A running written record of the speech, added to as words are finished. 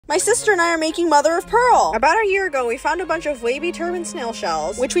My sister and I are making mother of pearl. About a year ago, we found a bunch of wavy turban snail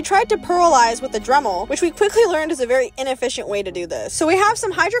shells, which we tried to pearlize with a Dremel, which we quickly learned is a very inefficient way to do this. So we have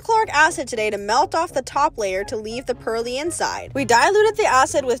some hydrochloric acid today to melt off the top layer to leave the pearly inside. We diluted the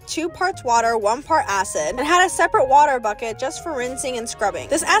acid with 2 parts water, 1 part acid, and had a separate water bucket just for rinsing and scrubbing.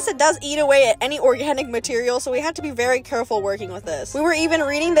 This acid does eat away at any organic material, so we had to be very careful working with this. We were even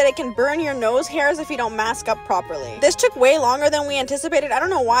reading that it can burn your nose hairs if you don't mask up properly. This took way longer than we anticipated. I don't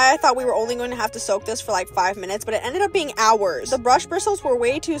know why I thought we were only going to have to soak this for like 5 minutes, but it ended up being hours. The brush bristles were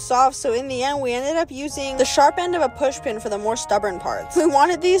way too soft, so in the end we ended up using the sharp end of a push pin for the more stubborn parts. We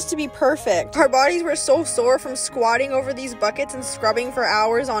wanted these to be perfect. Our bodies were so sore from squatting over these buckets and scrubbing for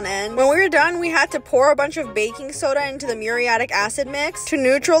hours on end. When we were done, we had to pour a bunch of baking soda into the muriatic acid mix to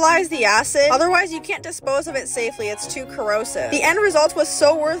neutralize the acid. Otherwise, you can't dispose of it safely. It's too corrosive. The end result was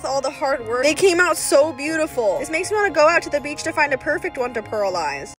so worth all the hard work. They came out so beautiful. This makes me want to go out to the beach to find a perfect one to pearlize.